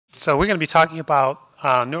So we're going to be talking about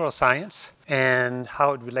neuroscience and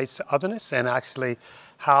how it relates to otherness and actually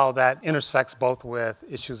how that intersects both with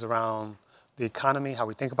issues around the economy, how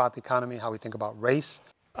we think about the economy, how we think about race.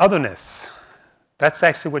 Otherness, that's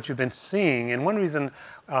actually what you've been seeing. And one reason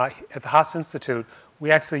at the Haas Institute,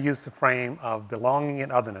 we actually use the frame of belonging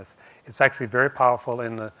and otherness. It's actually very powerful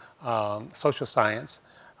in the social science,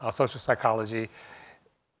 social psychology.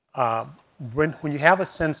 When you have a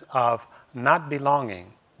sense of not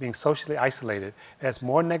belonging, being socially isolated, it has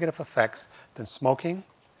more negative effects than smoking,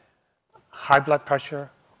 high blood pressure,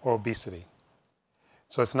 or obesity.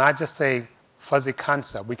 So it's not just a fuzzy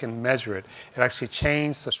concept. We can measure it. It actually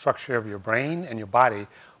changes the structure of your brain and your body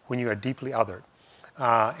when you are deeply othered.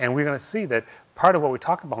 And we're going to see that part of what we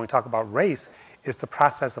talk about when we talk about race is the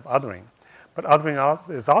process of othering. But othering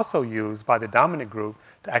is also used by the dominant group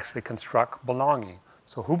to actually construct belonging.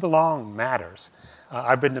 So who belong matters.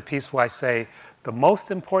 I've written a piece where I say the most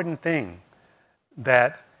important thing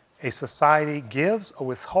that a society gives or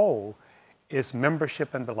withholds is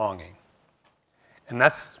membership and belonging. And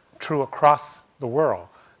that's true across the world.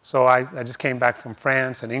 So I just came back from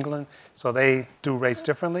France and England, so they do race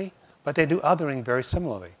differently, but they do othering very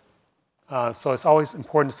similarly. So it's always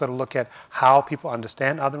important to sort of look at how people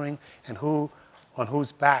understand othering and on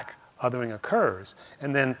whose back othering occurs.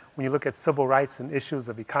 And then when you look at civil rights and issues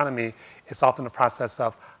of economy, it's often a process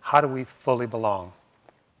of how do we fully belong.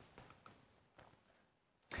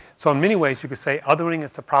 So in many ways, you could say othering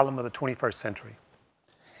is the problem of the 21st century.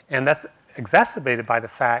 And that's exacerbated by the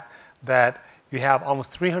fact that you have almost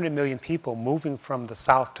 300 million people moving from the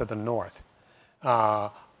south to the north.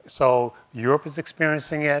 So Europe is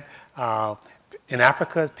experiencing it. In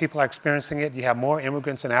Africa, people are experiencing it. You have more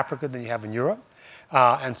immigrants in Africa than you have in Europe.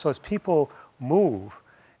 And so as people move,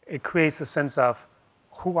 it creates a sense of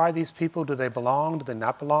who are these people? Do they belong? Do they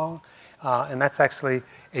not belong? And that's actually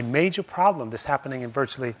a major problem that's happening in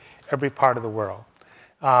virtually every part of the world.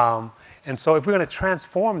 And so if we're going to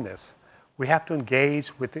transform this, we have to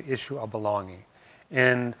engage with the issue of belonging.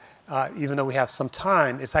 And even though we have some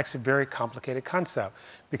time, it's actually a very complicated concept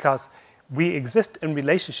because we exist in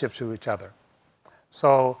relationship to each other.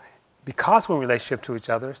 So because we're in relationship to each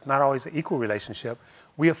other, it's not always an equal relationship,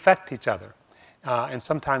 we affect each other. And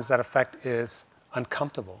sometimes that effect is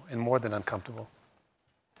uncomfortable and more than uncomfortable.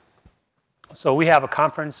 So we have a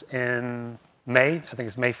conference in May, I think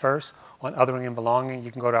it's May 1st, on othering and belonging.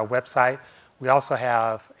 You can go to our website. We also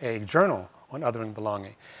have a journal on othering and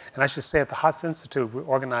belonging. And I should say at the Haas Institute, we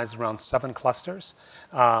organize around 7 clusters.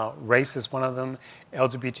 Race is one of them,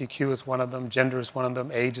 LGBTQ is one of them, gender is one of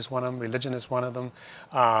them, age is one of them, religion is one of them,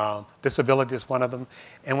 disability is one of them.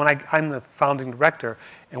 And when I'm the founding director,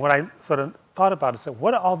 and what I sort of thought about is that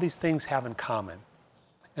what do all these things have in common?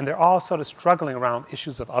 And they're all sort of struggling around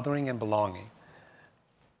issues of othering and belonging.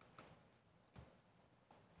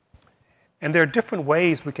 And there are different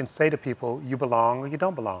ways we can say to people, you belong or you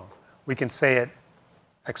don't belong. We can say it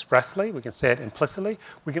expressly, we can say it implicitly,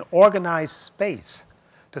 we can organize space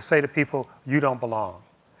to say to people, you don't belong.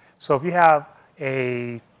 So if you have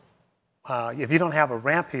if you don't have a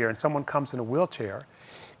ramp here and someone comes in a wheelchair,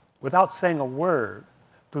 without saying a word,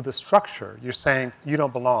 through the structure, you're saying you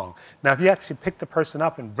don't belong. Now, if you actually pick the person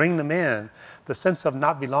up and bring them in, the sense of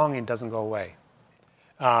not belonging doesn't go away.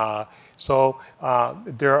 So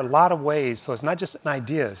there are a lot of ways. So it's not just an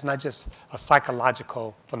idea. It's not just a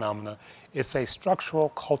psychological phenomenon. It's a structural,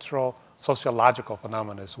 cultural, sociological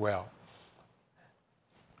phenomenon as well.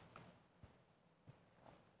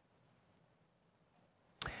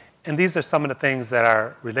 And these are some of the things that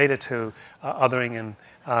are related to othering and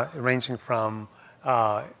ranging from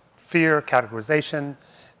fear, categorization,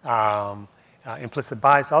 implicit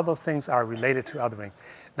bias. All those things are related to othering.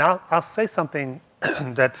 Now, I'll say something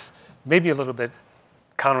that's maybe a little bit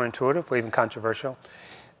counterintuitive or even controversial.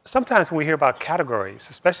 Sometimes when we hear about categories,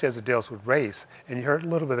 especially as it deals with race, and you heard a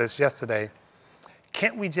little bit of this yesterday,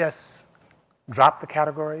 can't we just drop the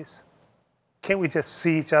categories? Can't we just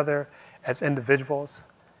see each other as individuals?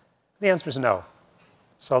 The answer is no.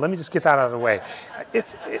 So let me just get that out of the way.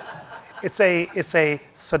 It's a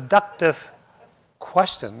seductive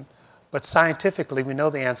question, but scientifically we know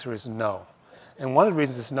the answer is no. And one of the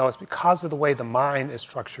reasons it's no is because of the way the mind is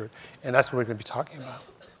structured, and that's what we're going to be talking about.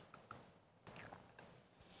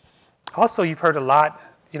 Also, you've heard a lot,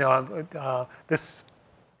 this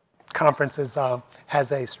conference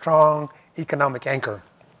has a strong economic anchor.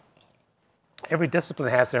 Every discipline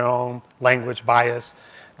has their own language bias,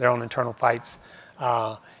 their own internal fights.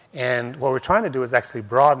 And what we're trying to do is actually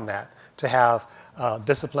broaden that, to have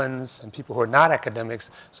disciplines and people who are not academics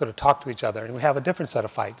sort of talk to each other. And we have a different set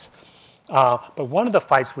of fights. But one of the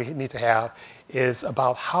fights we need to have is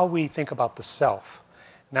about how we think about the self.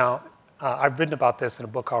 Now, I've written about this in a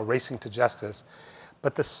book called Racing to Justice,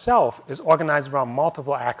 but the self is organized around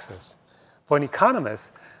multiple axes. For an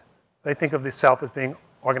economist, they think of the self as being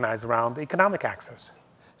organized around the economic axis.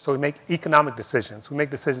 So we make economic decisions. We make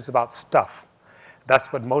decisions about stuff.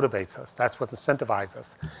 That's what motivates us. That's what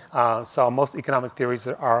incentivizes us. So most economic theories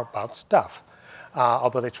are about stuff,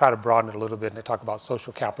 although they try to broaden it a little bit and they talk about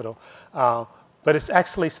social capital. But it's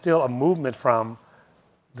actually still a movement from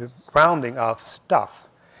the grounding of stuff.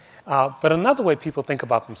 But another way people think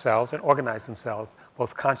about themselves and organize themselves,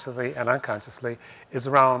 both consciously and unconsciously, is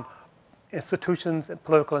around institutions, and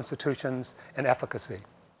political institutions, and efficacy.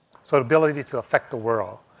 So the ability to affect the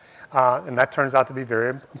world. And that turns out to be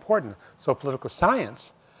very important. So political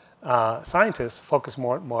science, scientists focus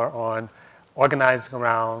more on organizing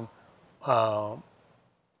around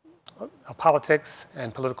politics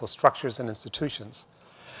and political structures and institutions.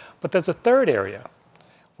 But there's a third area,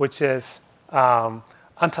 which is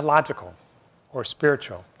ontological or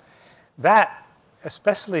spiritual. That,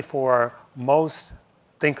 especially for most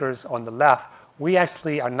thinkers on the left, we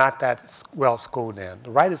actually are not that well schooled in.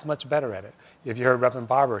 The right is much better at it. If you heard Reverend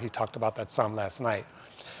Barber, he talked about that some last night.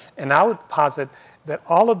 And I would posit that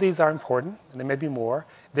all of these are important, and there may be more.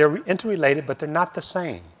 They're interrelated, but they're not the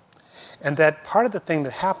same. And that part of the thing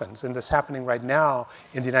that happens, and that's happening right now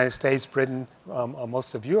in the United States, Britain,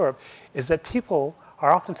 most of Europe, is that people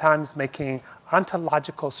are oftentimes making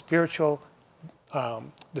ontological, spiritual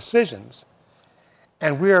decisions,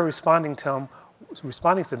 and we are responding to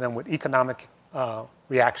them with economic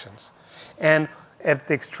reactions. And at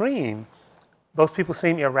the extreme, those people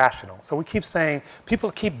seem irrational. So we keep saying people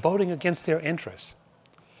keep voting against their interests.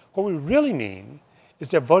 What we really mean is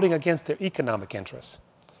they're voting against their economic interests.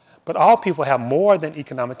 But all people have more than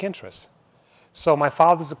economic interests. So my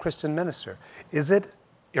father's a Christian minister. Is it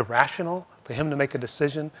irrational for him to make a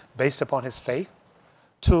decision based upon his faith?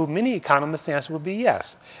 To many economists, the answer would be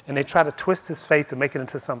yes. And they try to twist his faith to make it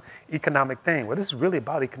into some economic thing. Well, this is really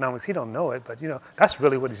about economics. He don't know it, but that's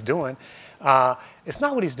really what he's doing. It's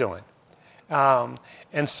not what he's doing.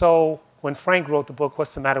 And so when Frank wrote the book,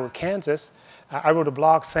 What's the Matter with Kansas? I wrote a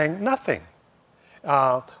blog saying nothing.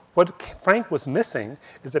 What Frank was missing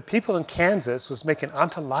is that people in Kansas was making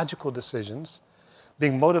ontological decisions,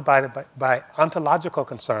 being motivated by ontological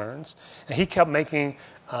concerns, and he kept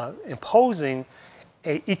imposing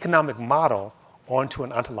an economic model onto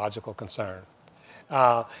an ontological concern.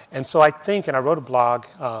 And so I think, and I wrote a blog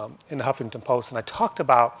in the Huffington Post, and I talked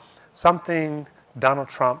about something Donald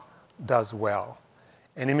Trump does well.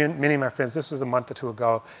 And many of my friends, this was a month or two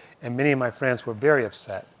ago, and many of my friends were very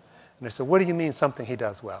upset. And they said, what do you mean something he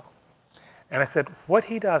does well? And I said, what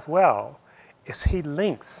he does well is he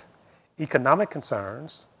links economic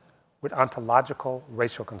concerns with ontological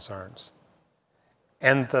racial concerns.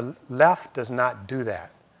 And the left does not do that.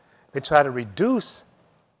 They try to reduce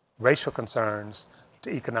racial concerns to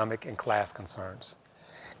economic and class concerns.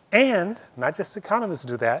 And not just economists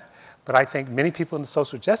do that, but I think many people in the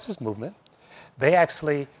social justice movement, they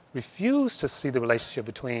actually refuse to see the relationship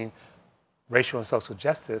between racial and social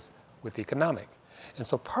justice with economic. And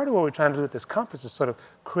so part of what we're trying to do at this conference is sort of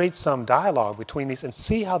create some dialogue between these and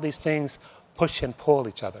see how these things push and pull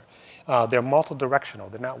each other. They're multidirectional,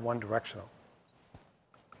 they're not one-directional.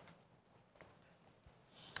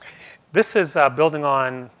 This is building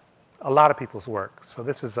on a lot of people's work. So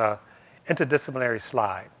this is an interdisciplinary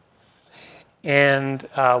slide. And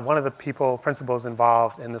one of the principals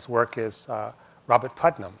involved in this work is Robert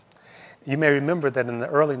Putnam. You may remember that in the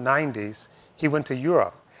early 90s, he went to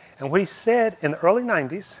Europe. And what he said in the early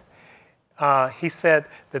 90s, he said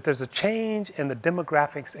that there's a change in the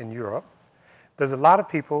demographics in Europe. There's a lot of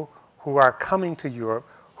people who are coming to Europe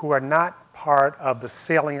who are not part of the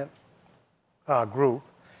salient group.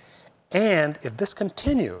 And if this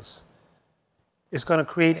continues, it's going to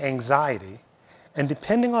create anxiety. And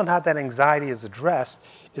depending on how that anxiety is addressed,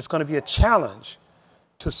 it's going to be a challenge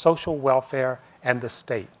to social welfare and the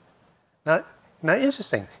state. Now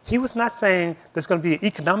interesting, he was not saying there's going to be an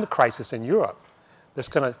economic crisis in Europe that's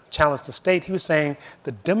going to challenge the state. He was saying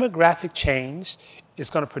the demographic change is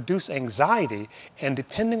going to produce anxiety, and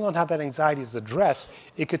depending on how that anxiety is addressed,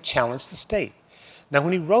 it could challenge the state. Now,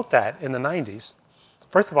 when he wrote that in the 90s,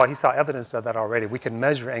 first of all, he saw evidence of that already. We can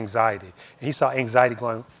measure anxiety. And he saw anxiety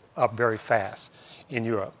going up very fast in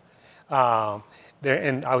Europe.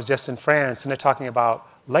 And I was just in France, and they're talking about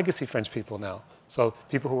legacy French people now. So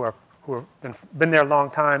people who have been there a long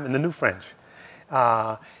time in the new French.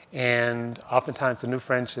 And oftentimes the new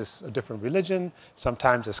French is a different religion.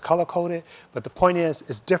 Sometimes it's color-coded. But the point is,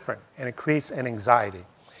 it's different, and it creates an anxiety.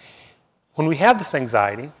 When we have this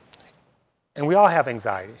anxiety, and we all have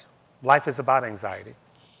anxiety, life is about anxiety.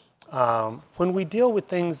 When we deal with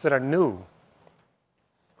things that are new,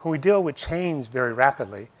 when we deal with change very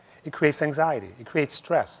rapidly, it creates anxiety, it creates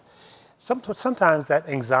stress. Sometimes that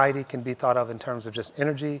anxiety can be thought of in terms of just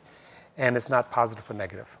energy, and it's not positive or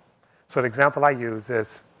negative. So the example I use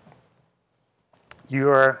is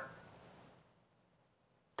you're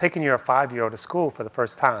taking your 5-year-old to school for the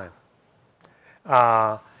first time.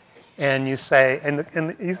 And you say,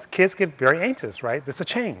 and these kids get very anxious, right? There's a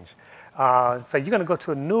change. So you're going to go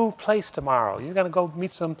to a new place tomorrow. You're going to go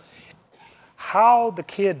meet some. How the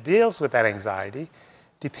kid deals with that anxiety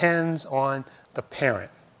depends on the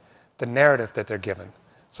parent, the narrative that they're given.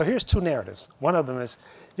 So here's 2 narratives. One of them is,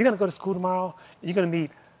 you're going to go to school tomorrow, you're going to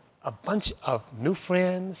meet a bunch of new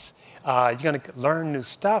friends, you're going to learn new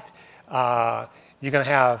stuff, you're going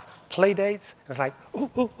to have play dates. It's like, ooh,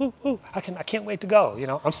 ooh, ooh, ooh, I can't wait to go. You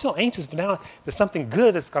know, I'm still anxious, but now there's something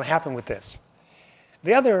good that's going to happen with this.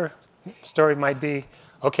 The other story might be,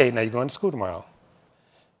 okay, now you're going to school tomorrow.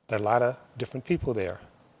 There are a lot of different people there.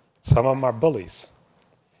 Some of them are bullies.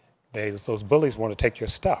 Those bullies want to take your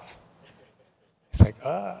stuff. It's like,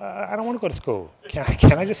 I don't want to go to school.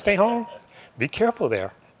 Can I just stay home? Be careful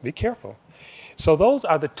there. Be careful. So those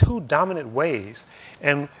are the 2 dominant ways.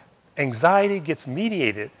 And anxiety gets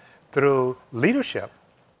mediated through leadership.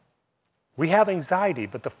 We have anxiety,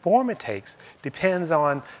 but the form it takes depends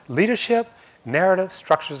on leadership, narrative,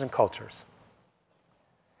 structures, and cultures.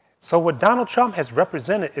 So what Donald Trump has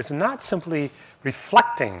represented is not simply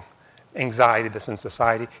reflecting anxiety that's in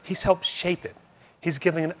society. He's helped shape it. He's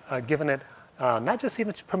given it not just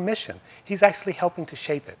even permission. He's actually helping to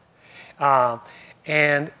shape it.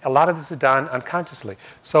 And a lot of this is done unconsciously.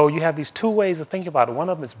 So you have these 2 ways of thinking about it. One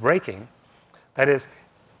of them is breaking. That is,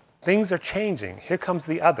 things are changing. Here comes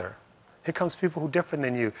the other. Here comes people who are different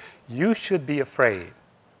than you. You should be afraid.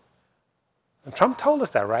 And Trump told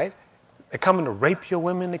us that, right? They're coming to rape your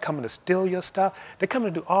women. They're coming to steal your stuff. They're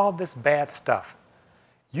coming to do all this bad stuff.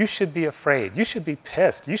 You should be afraid. You should be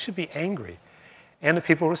pissed. You should be angry. And the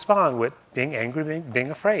people respond with being angry,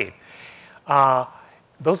 being afraid.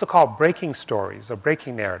 Those are called breaking stories or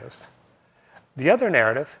breaking narratives. The other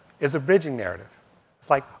narrative is a bridging narrative.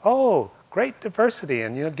 It's like, oh, great diversity,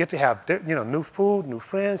 and you get to have new food, new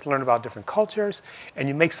friends, learn about different cultures, and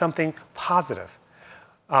you make something positive.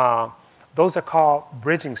 Those are called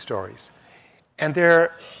bridging stories. And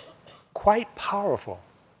they're quite powerful,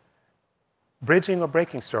 bridging or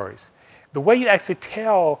breaking stories. The way you actually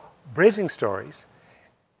tell bridging stories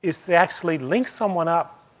is to actually link someone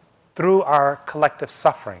up through our collective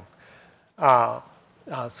suffering. So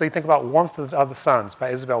you think about Warmth of the Suns by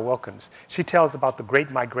Isabel Wilkins. She tells about the great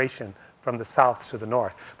migration from the south to the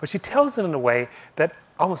north. But she tells it in a way that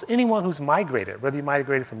almost anyone who's migrated, whether you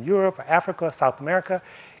migrated from Europe or Africa, South America,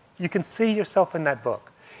 you can see yourself in that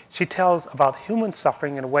book. She tells about human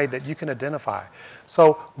suffering in a way that you can identify.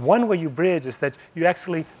 So one way you bridge is that you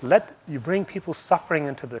actually bring people's suffering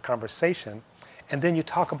into the conversation, and then you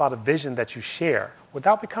talk about a vision that you share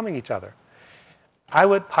without becoming each other. I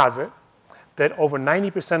would posit that over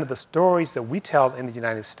 90% of the stories that we tell in the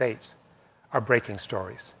United States are breaking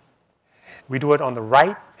stories. We do it on the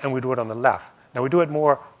right and we do it on the left. Now we do it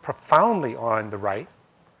more profoundly on the right.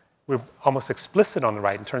 We're almost explicit on the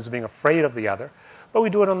right in terms of being afraid of the other, but we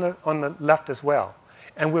do it on the left as well.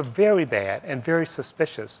 And we're very bad and very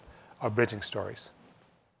suspicious of bridging stories.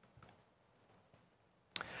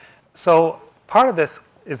 So part of this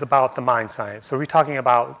is about the mind science. So we're talking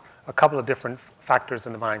about a couple of different factors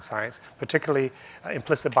in the mind science, particularly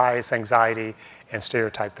implicit bias, anxiety, and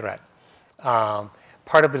stereotype threat.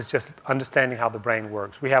 Part of it is just understanding how the brain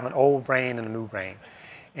works. We have an old brain and a new brain.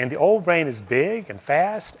 And the old brain is big and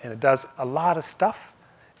fast, and it does a lot of stuff.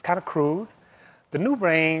 It's kind of crude. The new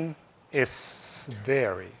brain is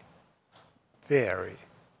very, very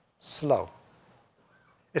slow.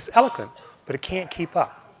 It's eloquent, but it can't keep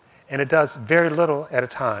up. And it does very little at a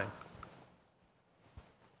time.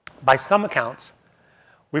 By some accounts,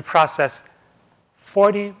 we process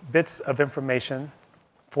 40 bits of information,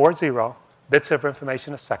 40 bits of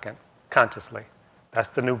information a second, consciously. That's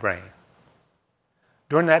the new brain.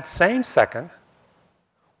 During that same second,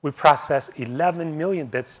 we process 11 million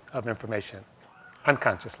bits of information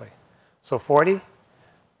unconsciously. So 40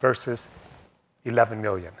 versus 11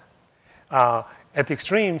 million. At the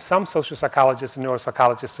extreme, some social psychologists and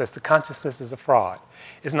neuropsychologists says the consciousness is a fraud.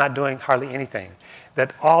 It's not doing hardly anything.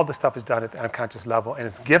 That all the stuff is done at the unconscious level and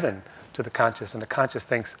is given to the conscious, and the conscious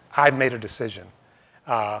thinks, I've made a decision.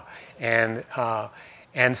 And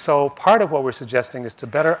so part of what we're suggesting is to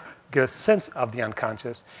better get a sense of the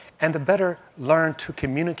unconscious, and to better learn to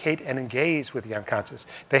communicate and engage with the unconscious.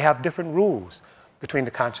 They have different rules between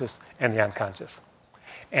the conscious and the unconscious.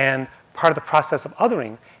 And part of the process of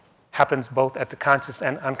othering happens both at the conscious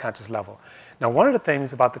and unconscious level. Now, one of the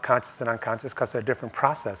things about the conscious and unconscious, because they're different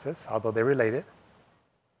processes, although they're related,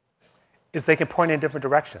 is they can point in different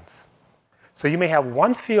directions. So you may have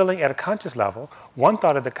one feeling at a conscious level, one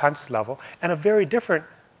thought at the conscious level, and a very different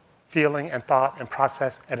feeling and thought and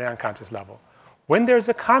process at an unconscious level. When there's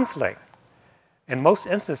a conflict, in most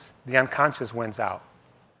instances, the unconscious wins out.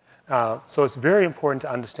 So it's very important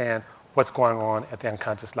to understand what's going on at the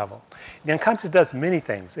unconscious level. The unconscious does many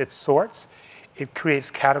things. It sorts, it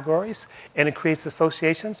creates categories, and it creates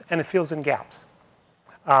associations, and it fills in gaps.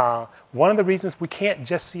 One of the reasons we can't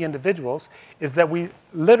just see individuals is that we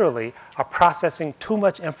literally are processing too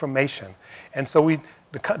much information. And so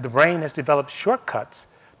the brain has developed shortcuts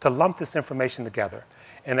to lump this information together.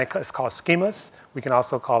 And it's called schemas. We can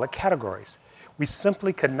also call it categories. We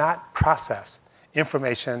simply could not process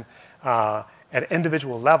information at an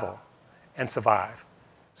individual level and survive.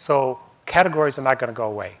 So categories are not going to go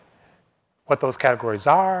away. What those categories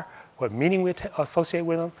are, what meaning we associate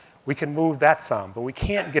with them, we can move that some, but we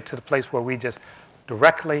can't get to the place where we just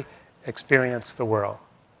directly experience the world.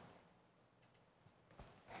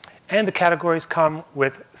 And the categories come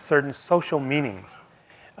with certain social meanings.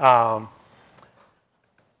 I'm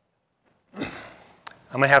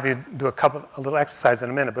going to have you do a little exercise in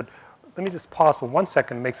a minute, but let me just pause for 1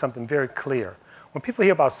 second and make something very clear. When people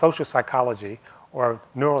hear about social psychology or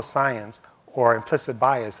neuroscience or implicit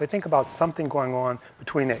bias, they think about something going on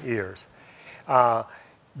between their ears.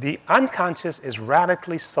 The unconscious is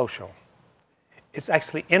radically social. It's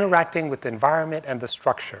actually interacting with the environment and the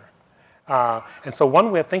structure. And so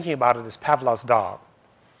one way of thinking about it is Pavlov's dog.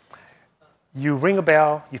 You ring a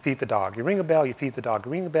bell, you feed the dog. You ring a bell, you feed the dog.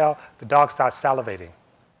 You ring a bell, the dog starts salivating.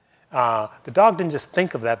 The dog didn't just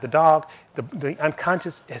think of that. The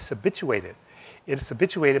unconscious is habituated. It is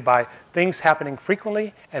habituated by things happening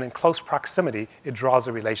frequently, and in close proximity, it draws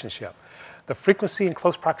a relationship. The frequency and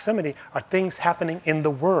close proximity are things happening in the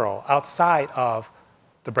world outside of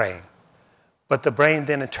the brain. But the brain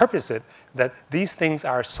then interprets it that these things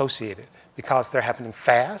are associated because they're happening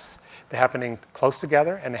fast, they're happening close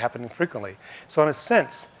together, and they're happening frequently. So in a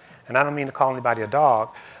sense, and I don't mean to call anybody a dog,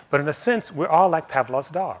 but in a sense, we're all like Pavlov's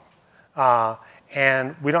dog.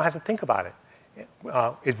 And we don't have to think about it.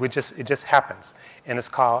 It just happens. And it's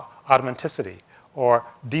called automaticity, or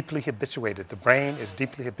deeply habituated. The brain is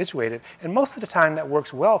deeply habituated, and most of the time that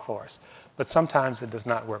works well for us, but sometimes it does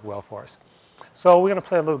not work well for us. So we're going to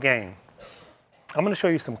play a little game. I'm going to show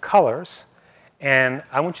you some colors, and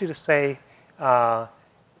I want you to say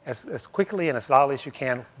as quickly and as loudly as you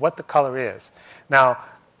can what the color is. Now,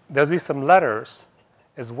 there'll be some letters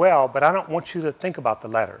as well, but I don't want you to think about the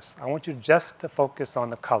letters. I want you just to focus on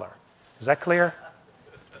the color. Is that clear?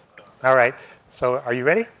 All right. So are you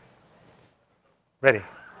ready? Ready.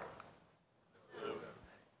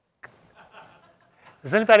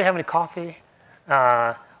 Does anybody have any coffee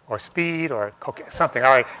or speed or something?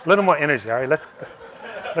 All right, a little more energy. All right, let's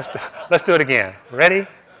do it again. Ready?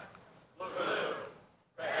 Blue,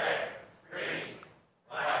 red, green,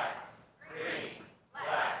 black,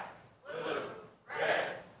 blue,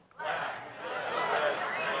 red, black.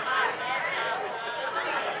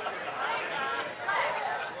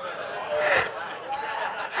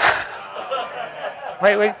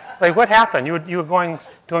 Wait, what happened? You were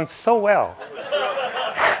doing so well.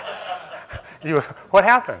 What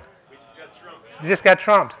happened? We just got trumped. You just got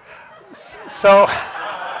trumped. So,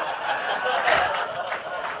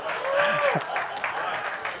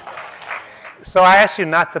 so I asked you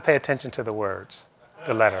not to pay attention to the words,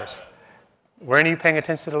 the letters. Were any of you paying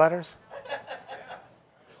attention to the letters?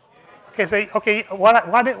 Okay,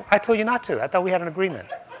 why did I told you not to? I thought we had an agreement.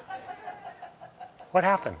 What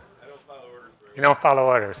happened? I don't follow orders. You don't follow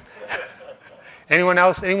orders. Anyone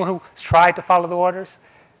else? Anyone who tried to follow the orders?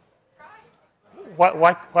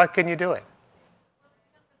 Why couldn't you do it?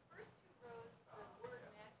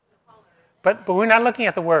 But we're not looking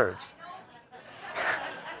at the words.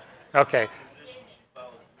 Okay.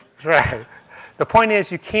 Right. The point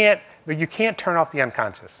is you can't turn off the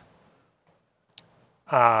unconscious.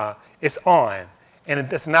 It's on,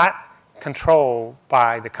 and it's not controlled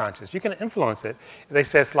by the conscious. You can influence it. They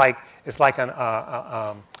say it's like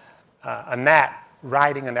a gnat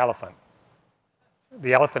riding an elephant.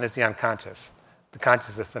 The elephant is the unconscious. The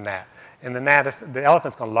conscious is the gnat. And the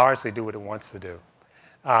elephant's going to largely do what it wants to do.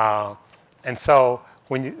 And so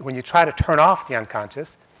when you try to turn off the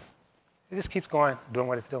unconscious, it just keeps going, doing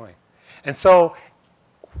what it's doing. And so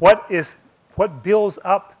what builds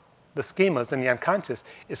up the schemas and the unconscious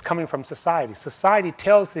is coming from society. Society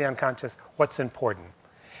tells the unconscious what's important.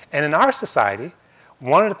 And in our society,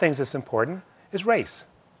 one of the things that's important is race,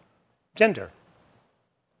 gender.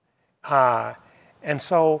 And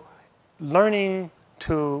so learning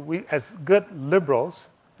we, as good liberals,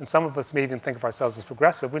 and some of us may even think of ourselves as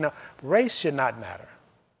progressive, we know race should not matter.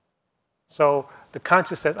 So the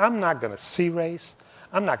conscious says, I'm not going to see race.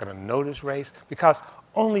 I'm not going to notice race because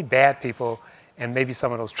only bad people and maybe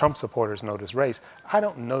some of those Trump supporters notice race. I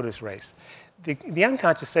don't notice race. The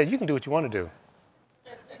unconscious says, you can do what you want to do.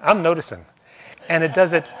 I'm noticing. And it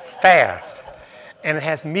does it fast. And it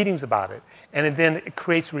has meetings about it. And then it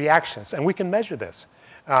creates reactions. And we can measure this.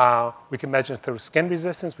 We can measure it through skin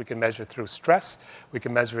resistance. We can measure it through stress. We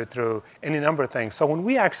can measure it through any number of things. So when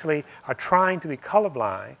we actually are trying to be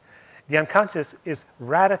colorblind, the unconscious is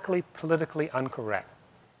radically politically incorrect.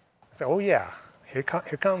 So, oh yeah, here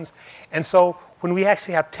comes. And so when we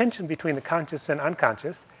actually have tension between the conscious and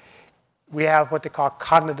unconscious, we have what they call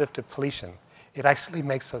cognitive depletion. It actually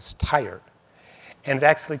makes us tired. And it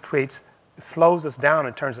actually slows us down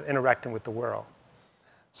in terms of interacting with the world.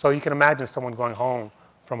 So you can imagine someone going home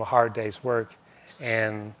from a hard day's work,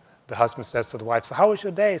 and the husband says to the wife, so how was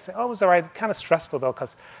your day? Say, oh, it was all right. Kind of stressful, though,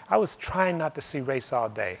 because I was trying not to see race all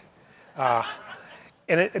day. And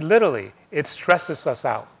it literally stresses us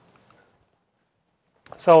out.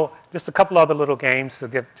 So just a couple other little games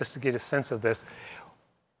just to get a sense of this.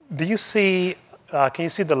 Do you see, can you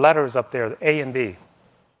see the letters up there, the A and B?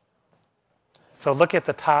 So look at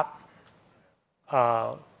the top.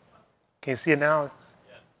 Can you see it now?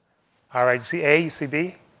 Yes. All right, you see A, you see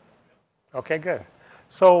B? Okay, good.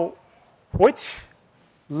 So which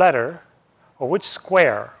letter or which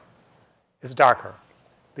square is darker?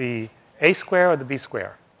 The A square or the B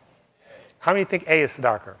square? How many think A is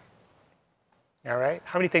darker? All right.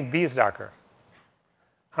 How many think B is darker?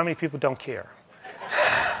 How many people don't care?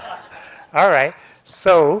 All right.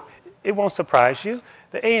 So it won't surprise you.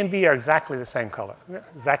 The A and B are exactly the same color,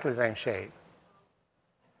 exactly the same shade.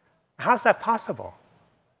 How's that possible?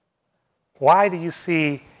 Why do you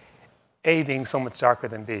see A being so much darker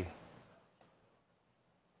than B?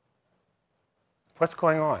 What's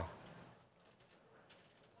going on?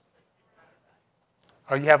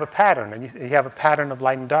 Oh, you have a pattern, and you have a pattern of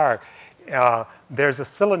light and dark. There's a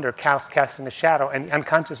cylinder casting a shadow, and the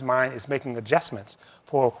unconscious mind is making adjustments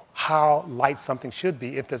for how light something should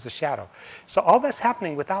be if there's a shadow. So all that's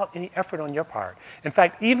happening without any effort on your part. In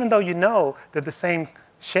fact, even though you know they're the same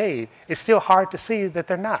shade, it's still hard to see that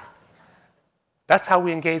they're not. That's how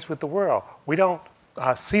we engage with the world. We don't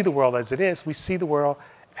see the world as it is. We see the world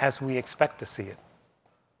as we expect to see it.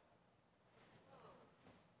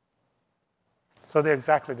 So they're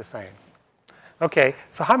exactly the same. Okay,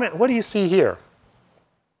 so what do you see here?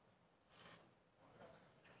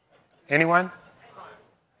 Anyone?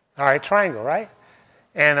 All right, triangle, right?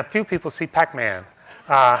 And a few people see Pac-Man.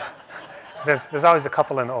 There's always a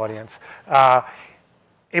couple in the audience.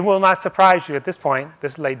 It will not surprise you at this point,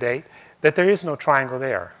 this late date, that there is no triangle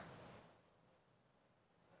there.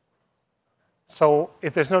 So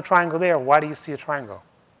if there's no triangle there, why do you see a triangle?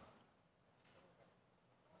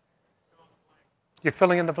 You're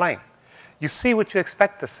filling in the blank. You see what you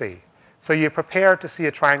expect to see. So you're prepared to see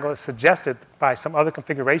a triangle suggested by some other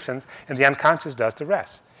configurations, and the unconscious does the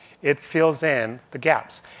rest. It fills in the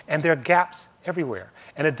gaps. And there are gaps everywhere.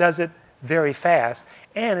 And it does it very fast.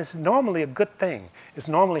 And it's normally a good thing. It's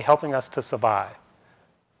normally helping us to survive.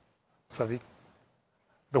 So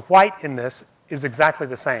the white in this is exactly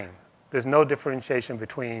the same. There's no differentiation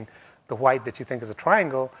between the white that you think is a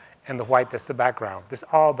triangle and the white that's the background. This is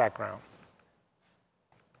all background.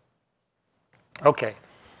 Okay,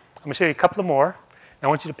 I'm going to show you a couple of more. I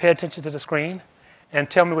want you to pay attention to the screen and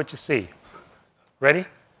tell me what you see. Ready?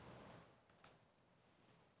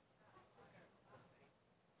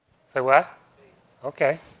 Say what?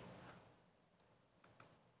 Okay.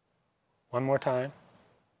 One more time.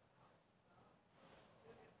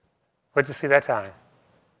 What did you see that time?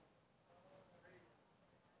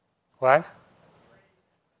 What?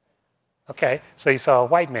 Okay, so you saw a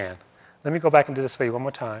white man. Let me go back and do this for you one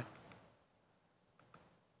more time.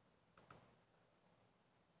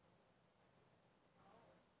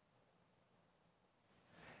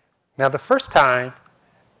 Now, the first time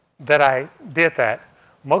that I did that,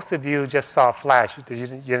 most of you just saw a flash. You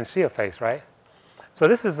didn't see a face, right? So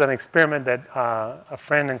this is an experiment that a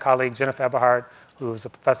friend and colleague, Jennifer Eberhard, who was a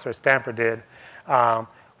professor at Stanford, did.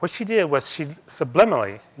 What she did was she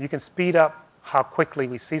subliminally, you can speed up how quickly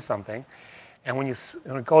we see something. And when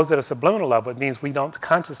it goes at a subliminal level, it means we don't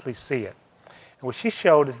consciously see it. And what she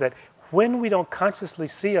showed is that when we don't consciously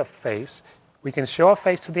see a face, We can show a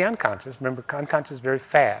face to the unconscious. Remember, unconscious is very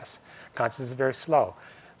fast. Conscious is very slow.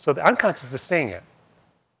 So the unconscious is seeing it.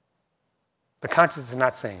 The conscious is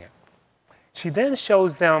not seeing it. She then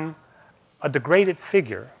shows them a degraded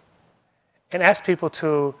figure and asks people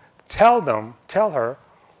to tell her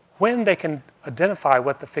when they can identify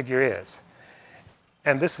what the figure is.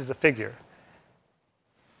 And this is the figure.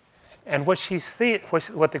 And what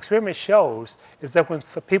the experiment shows is that when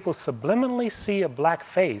people subliminally see a black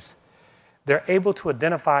face, they're able to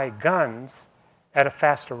identify guns at a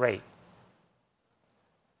faster rate.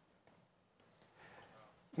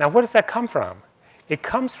 Now, where does that come from? It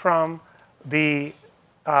comes from the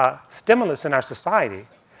stimulus in our society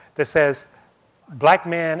that says black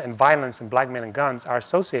men and violence and black men and guns are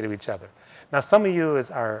associated with each other. Now, some of you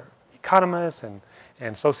are economists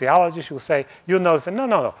and sociologists will say, you'll notice that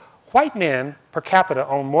no. White men per capita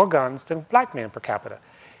own more guns than black men per capita.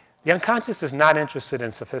 The unconscious is not interested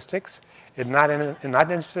in statistics. It's not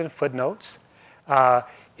interested in footnotes.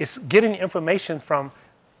 It's getting information from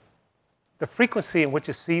the frequency in which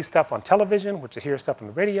it sees stuff on television, which it hears stuff on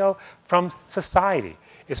the radio, from society.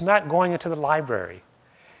 It's not going into the library.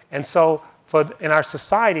 And so in our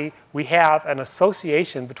society, we have an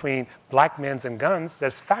association between black men and guns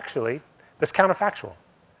that's counterfactual.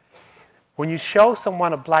 When you show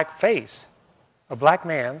someone a black face, a black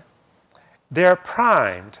man, they're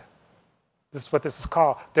primed. This is what this is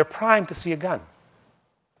called. They're primed to see a gun.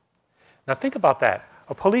 Now think about that.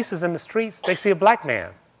 A police is in the streets, they see a black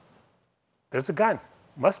man. There's a gun.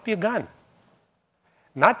 Must be a gun.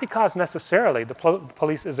 Not because necessarily the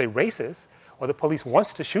police is a racist or the police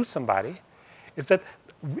wants to shoot somebody. It's that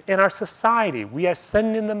in our society, we are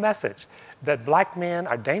sending the message that black men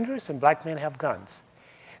are dangerous and black men have guns.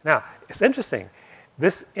 Now, it's interesting.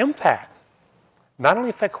 This impact not only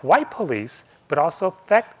affects white police, but also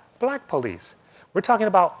affects black police. We're talking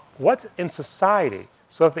about what's in society.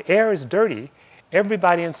 So if the air is dirty,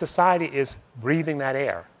 everybody in society is breathing that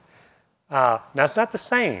air. Now, it's not the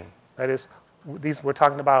same. That is, we're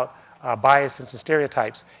talking about biases and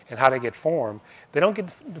stereotypes and how they get formed. They don't get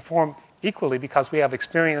formed equally because we have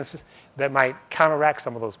experiences that might counteract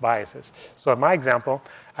some of those biases. So in my example,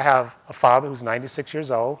 I have a father who's 96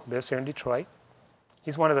 years old, lives here in Detroit.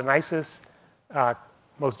 He's one of the nicest,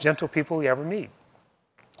 most gentle people you ever meet.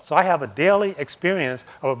 So I have a daily experience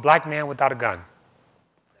of a black man without a gun.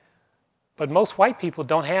 But most white people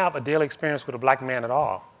don't have a daily experience with a black man at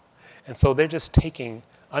all. And so they're just taking,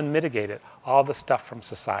 unmitigated, all the stuff from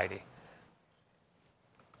society.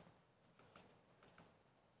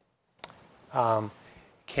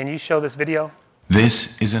 Can you show this video?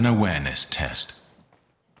 This is an awareness test.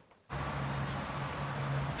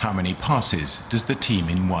 How many passes does the team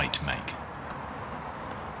in white make?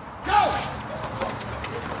 Go!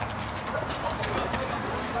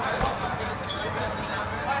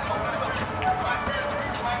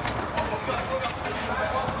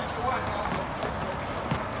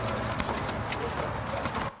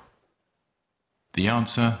 The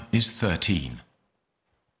answer is 13.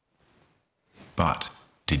 But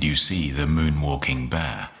did you see the moonwalking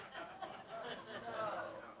bear?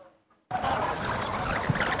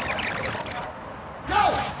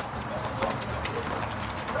 Go!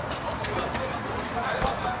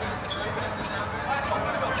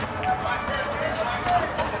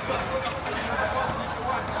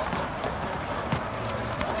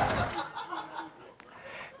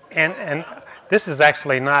 And this is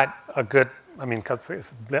actually not a good, because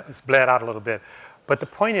it's bled out a little bit. But the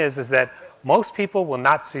point is that most people will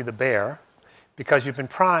not see the bear because you've been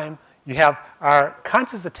primed. You have our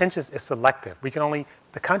conscious attention is selective.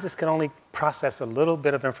 The conscious can only process a little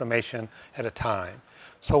bit of information at a time.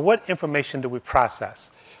 So what information do we process?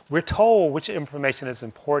 We're told which information is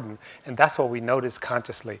important, and that's what we notice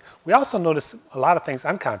consciously. We also notice a lot of things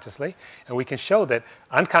unconsciously, and we can show that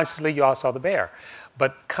unconsciously you all saw the bear.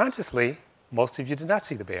 But consciously, most of you did not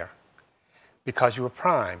see the bear because you were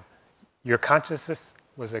primed. Your consciousness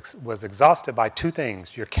was exhausted by two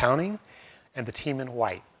things, your counting and the team in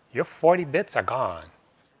white. Your 40 bits are gone.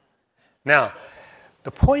 Now,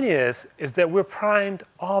 the point is that we're primed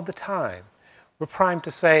all the time. We're primed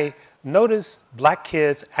to say, notice black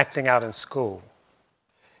kids acting out in school.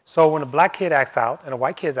 So when a black kid acts out and a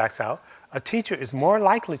white kid acts out, a teacher is more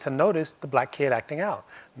likely to notice the black kid acting out.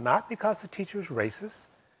 Not because the teacher is racist,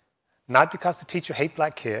 not because the teacher hates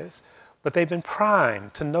black kids, but they've been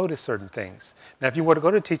primed to notice certain things. Now, if you were to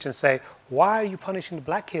go to the teacher and say, why are you punishing the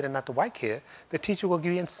black kid and not the white kid? The teacher will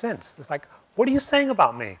give you incensed. It's like, what are you saying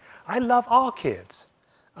about me? I love all kids.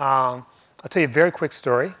 I'll tell you a very quick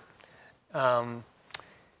story.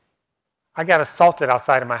 I got assaulted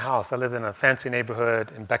outside of my house. I lived in a fancy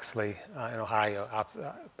neighborhood in Bexley, in Ohio,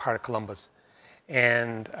 part of Columbus.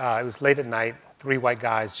 And it was late at night. 3 white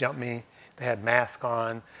guys jumped me. They had masks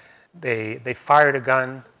on. They fired a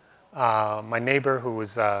gun. My neighbor, who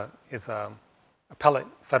is a appellate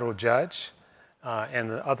federal judge, and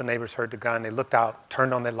the other neighbors heard the gun. They looked out,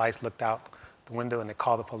 turned on their lights, looked out the window, and they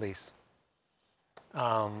called the police.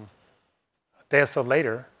 A day or so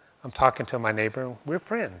later, I'm talking to my neighbor. We're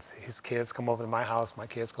friends. His kids come over to my house. My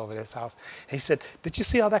kids go over to his house. And he said, "Did you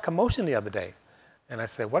see all that commotion the other day?" And I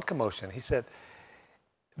said, "What commotion?" He said,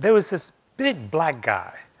 "There was this big black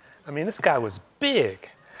guy. I mean, this guy was big,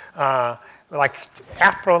 like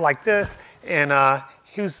afro like this, and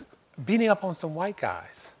he was beating up on some white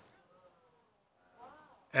guys."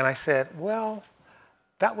 And I said, "Well,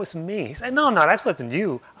 that was me." He said, No, that wasn't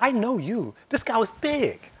you. I know you. This guy was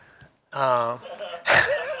big."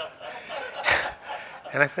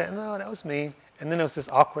 And I said, "No, that was me." And then there was this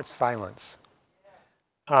awkward silence.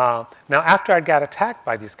 Now, after I got attacked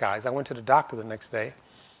by these guys, I went to the doctor the next day.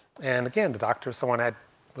 And again, the doctor, someone I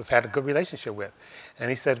had a good relationship with. And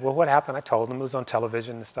he said, "Well, what happened?" I told him. It was on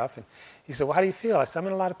television and stuff. And he said, "Well, how do you feel?" I said, "I'm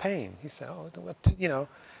in a lot of pain." He said, "Oh, well,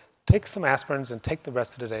 take some aspirins and take the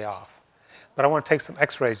rest of the day off. But I want to take some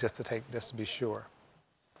x-rays just to be sure."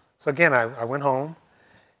 So again, I went home.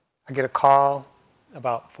 I get a call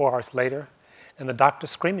about 4 hours later, and the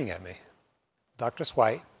doctor's screaming at me. The doctor's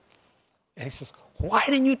white. And he says, "Why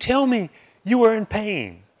didn't you tell me you were in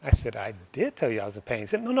pain?" I said, "I did tell you I was in pain." He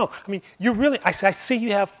said, No, I mean, you really, I said, "I see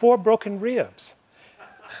you have 4 broken ribs."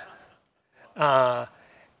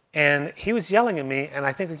 And he was yelling at me, and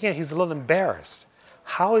I think, again, he was a little embarrassed.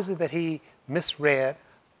 How is it that he misread,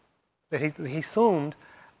 that he assumed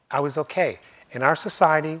I was okay? In our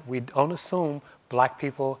society, we don't assume black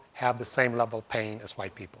people have the same level of pain as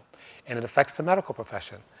white people. And it affects the medical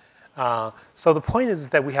profession. So the point is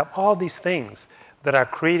that we have all these things that are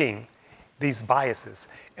creating these biases.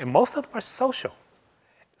 And most of them are social.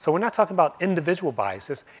 So we're not talking about individual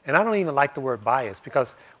biases. And I don't even like the word bias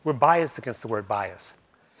because we're biased against the word bias.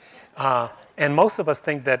 And most of us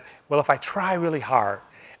think that, well, if I try really hard,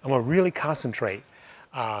 I'm going to really concentrate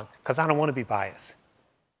because I don't want to be biased.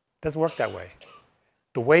 It doesn't work that way.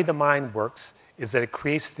 The way the mind works is that it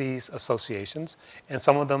creates these associations, and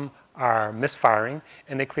some of them are misfiring,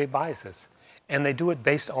 and they create biases. And they do it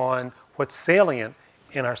based on what's salient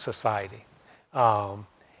in our society. So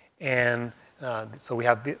we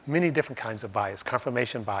have many different kinds of bias,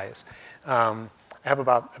 confirmation bias. I have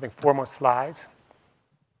about, I think, 4 more slides.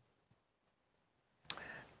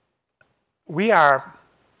 We are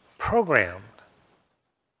programmed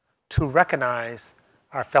to recognize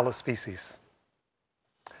our fellow species.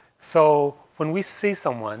 So when we see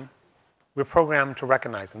someone, we're programmed to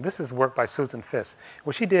recognize them. This is work by Susan Fisk.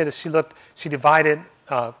 What she did is she divided,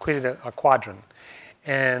 created a quadrant.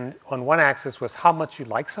 And on one axis was how much you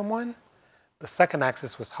like someone. The second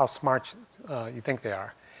axis was how smart you think they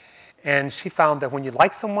are. And she found that when you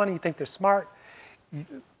like someone and you think they're smart,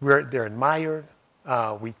 they're admired.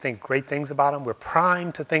 We think great things about them. We're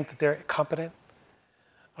primed to think that they're competent.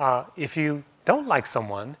 If you don't like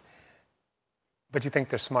someone, but you think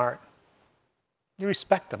they're smart, you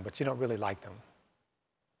respect them, but you don't really like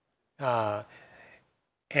them.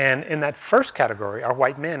 And in that first category are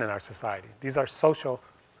white men in our society. These are social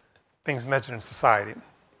things measured in society.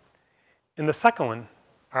 In the second one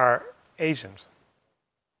are Asians.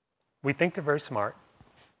 We think they're very smart,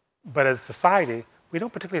 but as a society, we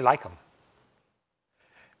don't particularly like them.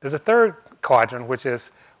 There's a third quadrant, which is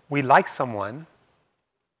we like someone,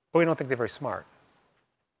 but we don't think they're very smart.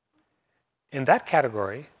 In that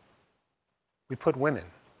category, we put women.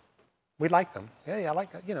 We like them. Yeah, I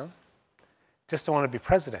like that, just don't want to be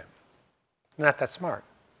president. Not that smart.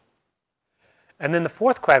 And then the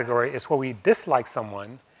fourth category is where we dislike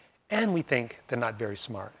someone and we think they're not very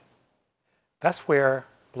smart. That's where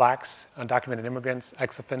blacks, undocumented immigrants,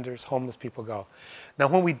 ex-offenders, homeless people go. Now,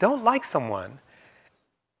 when we don't like someone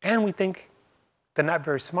and we think they're not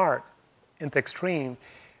very smart in the extreme,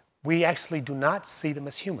 we actually do not see them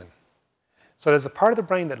as human. So there's a part of the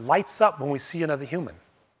brain that lights up when we see another human.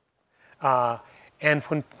 And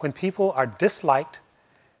when people are disliked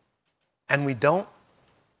and we don't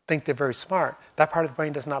think they're very smart, that part of the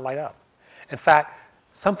brain does not light up. In fact,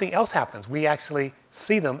 something else happens. We actually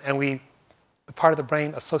see them and the part of the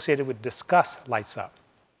brain associated with disgust lights up.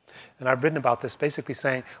 And I've written about this basically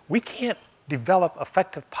saying we can't develop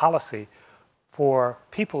effective policy for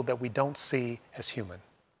people that we don't see as human.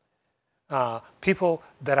 People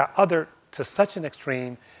that are other to such an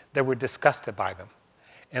extreme that we're disgusted by them.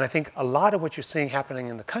 And I think a lot of what you're seeing happening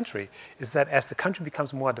in the country is that as the country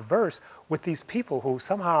becomes more diverse with these people who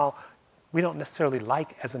somehow we don't necessarily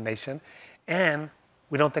like as a nation, and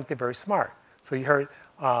we don't think they're very smart. So you heard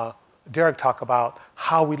Derek talk about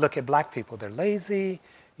how we look at black people. They're lazy,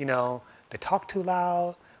 you know, they talk too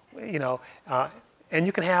loud, you know, and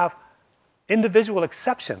you can have individual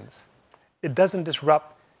exceptions. It doesn't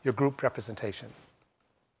disrupt your group representation.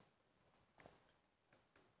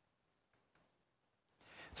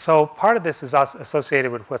 So part of this is us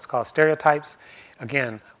associated with what's called stereotypes.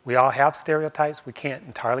 Again, we all have stereotypes. We can't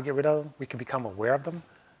entirely get rid of them. We can become aware of them.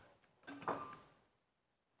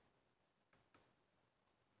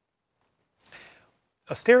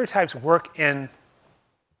 Stereotypes work in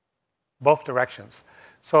both directions.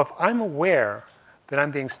 So if I'm aware that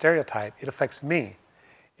I'm being stereotyped, it affects me.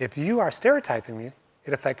 If you are stereotyping me,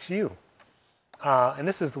 it affects you. And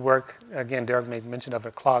this is the work, again, Derek made mention of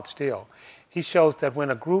it, Claude Steele. He shows that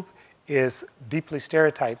when a group is deeply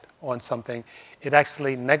stereotyped on something, it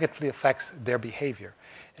actually negatively affects their behavior.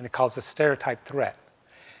 And it causes a stereotype threat.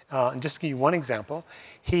 And just to give you one example,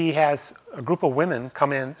 he has a group of women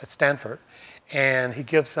come in at Stanford, and he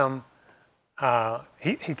gives them,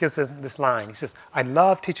 he gives them this line. He says, I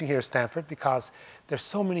love teaching here at Stanford because there's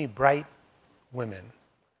so many bright women.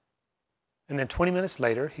 And then 20 minutes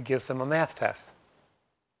later, he gives them a math test.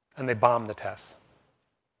 And they bomb the test.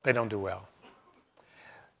 They don't do well.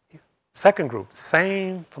 Second group,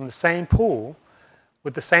 from the same pool,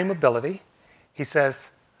 with the same ability. He says,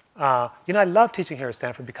 you know, I love teaching here at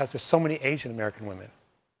Stanford because there's so many Asian American women.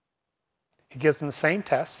 He gives them the same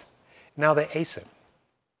test. Now they ace it.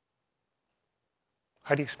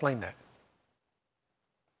 How do you explain that?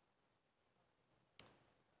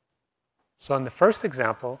 So in the first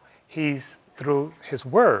example, through his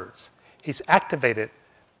words, he's activated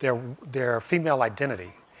their female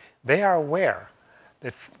identity. They are aware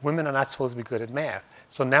that women are not supposed to be good at math.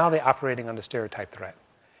 So now they're operating under stereotype threat.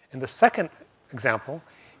 In the second example,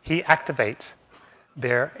 he activates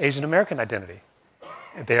their Asian American identity.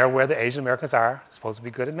 They are aware that Asian Americans are supposed to be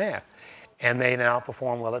good at math. And they now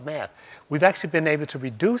perform well at math. We've actually been able to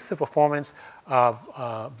reduce the performance of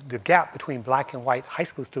the gap between black and white high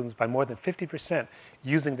school students by more than 50%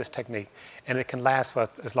 using this technique. And it can last for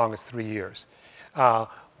as long as 3 years.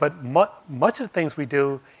 But much of the things we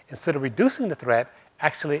do, instead of reducing the threat,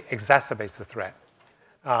 actually exacerbates the threat.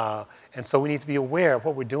 And so we need to be aware of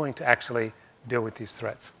what we're doing to actually deal with these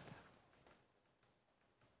threats.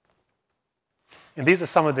 And these are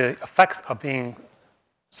some of the effects of being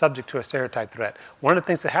subject to a stereotype threat. One of the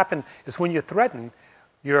things that happen is when you're threatened,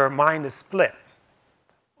 your mind is split.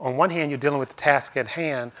 On one hand, you're dealing with the task at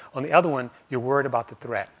hand. On the other one, you're worried about the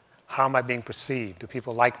threat. How am I being perceived? Do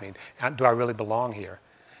people like me? Do I really belong here?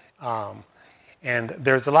 And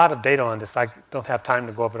there's a lot of data on this. I don't have time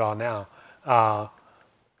to go over it all now.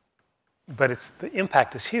 But the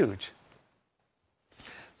impact is huge.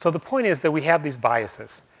 So the point is that we have these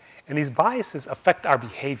biases. And these biases affect our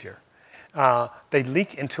behavior. They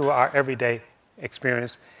leak into our everyday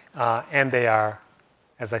experience, and they are,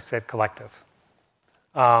 as I said, collective.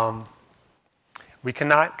 We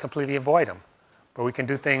cannot completely avoid them, but we can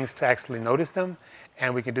do things to actually notice them,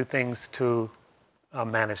 and we can do things to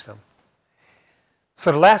manage them.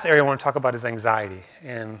 So the last area I want to talk about is anxiety.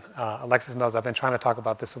 And Alexis knows I've been trying to talk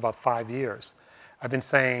about this for about 5 years. I've been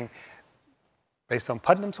saying, based on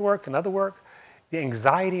Putnam's work and other work, the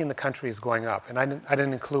anxiety in the country is going up. And I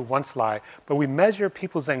didn't include one slide, but we measure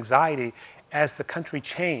people's anxiety as the country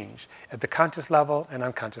change at the conscious level and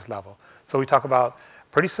unconscious level. So we talk about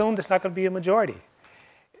pretty soon there's not going to be a majority.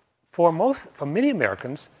 For many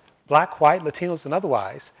Americans, black, white, Latinos, and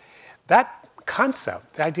otherwise, that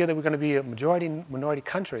concept, the idea that we're going to be a minority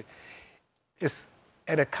country, is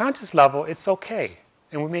at a conscious level, it's okay.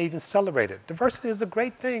 And we may even celebrate it. Diversity is a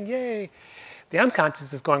great thing, yay. The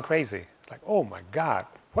unconscious is going crazy. It's like, oh my God,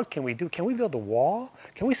 what can we do? Can we build a wall?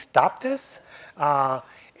 Can we stop this?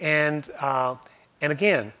 And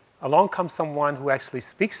again, along comes someone who actually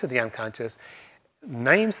speaks to the unconscious,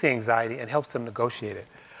 names the anxiety, and helps them negotiate it.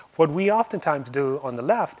 What we oftentimes do on the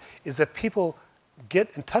left is that people get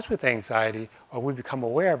in touch with anxiety or we become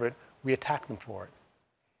aware of it, we attack them for it.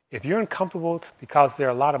 If you're uncomfortable because there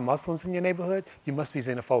are a lot of Muslims in your neighborhood, you must be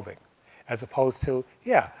xenophobic. As opposed to,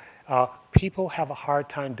 people have a hard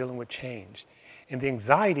time dealing with change. And the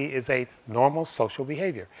anxiety is a normal social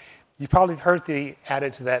behavior. You probably have heard the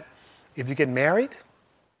adage that if you get married,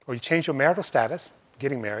 or you change your marital status,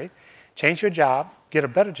 getting married, change your job, get a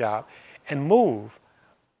better job, and move,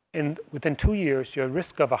 and within 2 years, your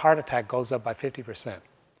risk of a heart attack goes up by 50%.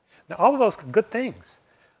 Now, all of those are good things,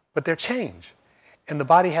 but they're change. And the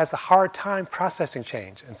body has a hard time processing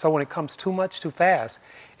change. And so when it comes too much, too fast,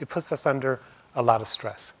 it puts us under a lot of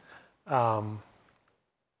stress.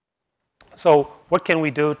 So what can we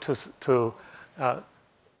do to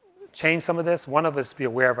change some of this? One of us is be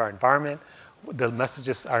aware of our environment, the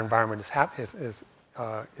messages our environment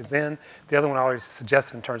is in. The other one I already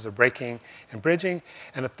suggested in terms of breaking and bridging.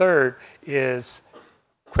 And the third is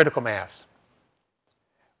critical mass.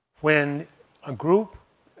 When a group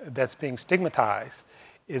that's being stigmatized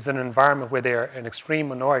is in an environment where they're an extreme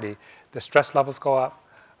minority, the stress levels go up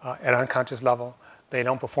at an unconscious level. They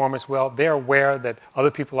don't perform as well. They're aware that other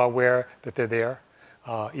people are aware that they're there,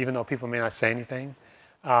 even though people may not say anything.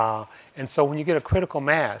 And so when you get a critical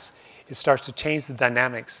mass, it starts to change the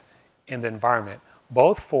dynamics in the environment,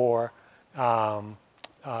 both for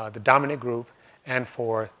the dominant group and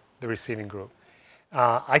for the receiving group.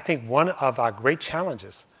 I think one of our great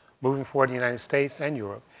challenges moving forward in the United States and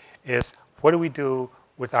Europe is what do we do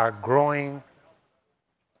with our growing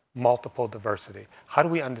multiple diversity? How do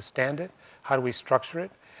we understand it? How do we structure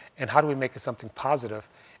it? And how do we make it something positive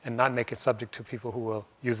and not make it subject to people who will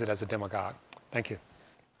use it as a demagogue? Thank you.